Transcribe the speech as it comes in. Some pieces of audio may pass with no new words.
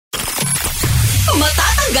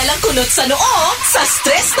Tanggal ang kunot sa noo sa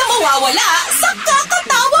stress na mawawala sa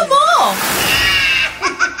kakatawa mo.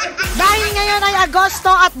 Dahil ngayon ay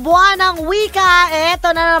Agosto at buwan ng wika,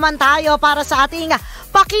 eto na naman tayo para sa ating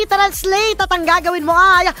paki-translate at ang gagawin mo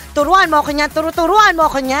ay turuan mo ako niyan, turuan mo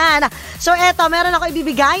ako niyan. So eto, meron ako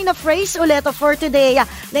ibibigay na phrase ulit for today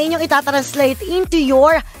na inyong itatranslate into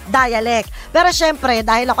your dialect. Pero syempre,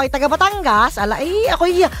 dahil ako ay taga Batangas,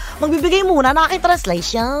 ako'y magbibigay muna ng aking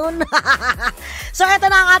translation. So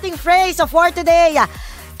eto na ang ating phrase for today.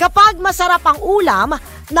 Kapag masarap ang ulam,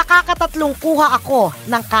 nakakatatlong kuha ako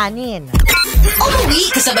ng kanin.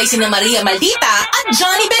 Umuwi kasabay sina Maria Maldita at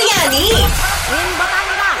Johnny Beliani. In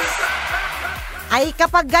Batangas, ay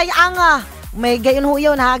kapag gayang, may gayon ho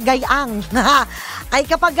yun ha, gayang. Ay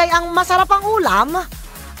kapag gayang masarap ang ulam,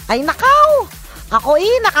 ay nakaw, ako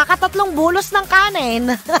nakakatatlong bulos ng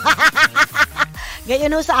kanin.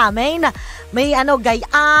 Gayon ho sa amin, may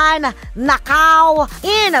gayan, nakaw.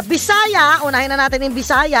 In Bisaya, unahin na natin yung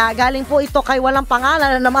Bisaya, galing po ito kay walang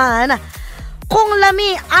pangalan na naman. Kung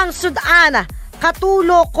lami ang sudan,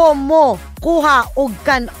 katulo ko mo, kuha og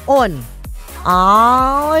kanon.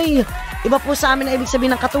 Ay, iba po sa amin na ibig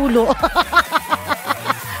sabihin ng katulo.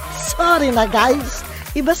 Sorry na guys,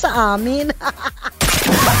 iba sa amin. Tag!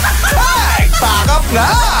 Pack up na!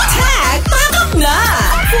 Tag, pack up na!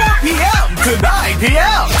 4 p.m. to 9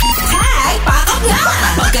 p.m. Tag, pack up na!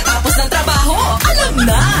 Pagkatapos ng trabaho, alam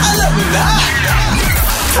na! Alam na!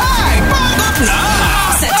 Tag! Pack up na!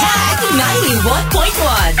 Sa Tag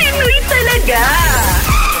 91.1 Pinoy talaga!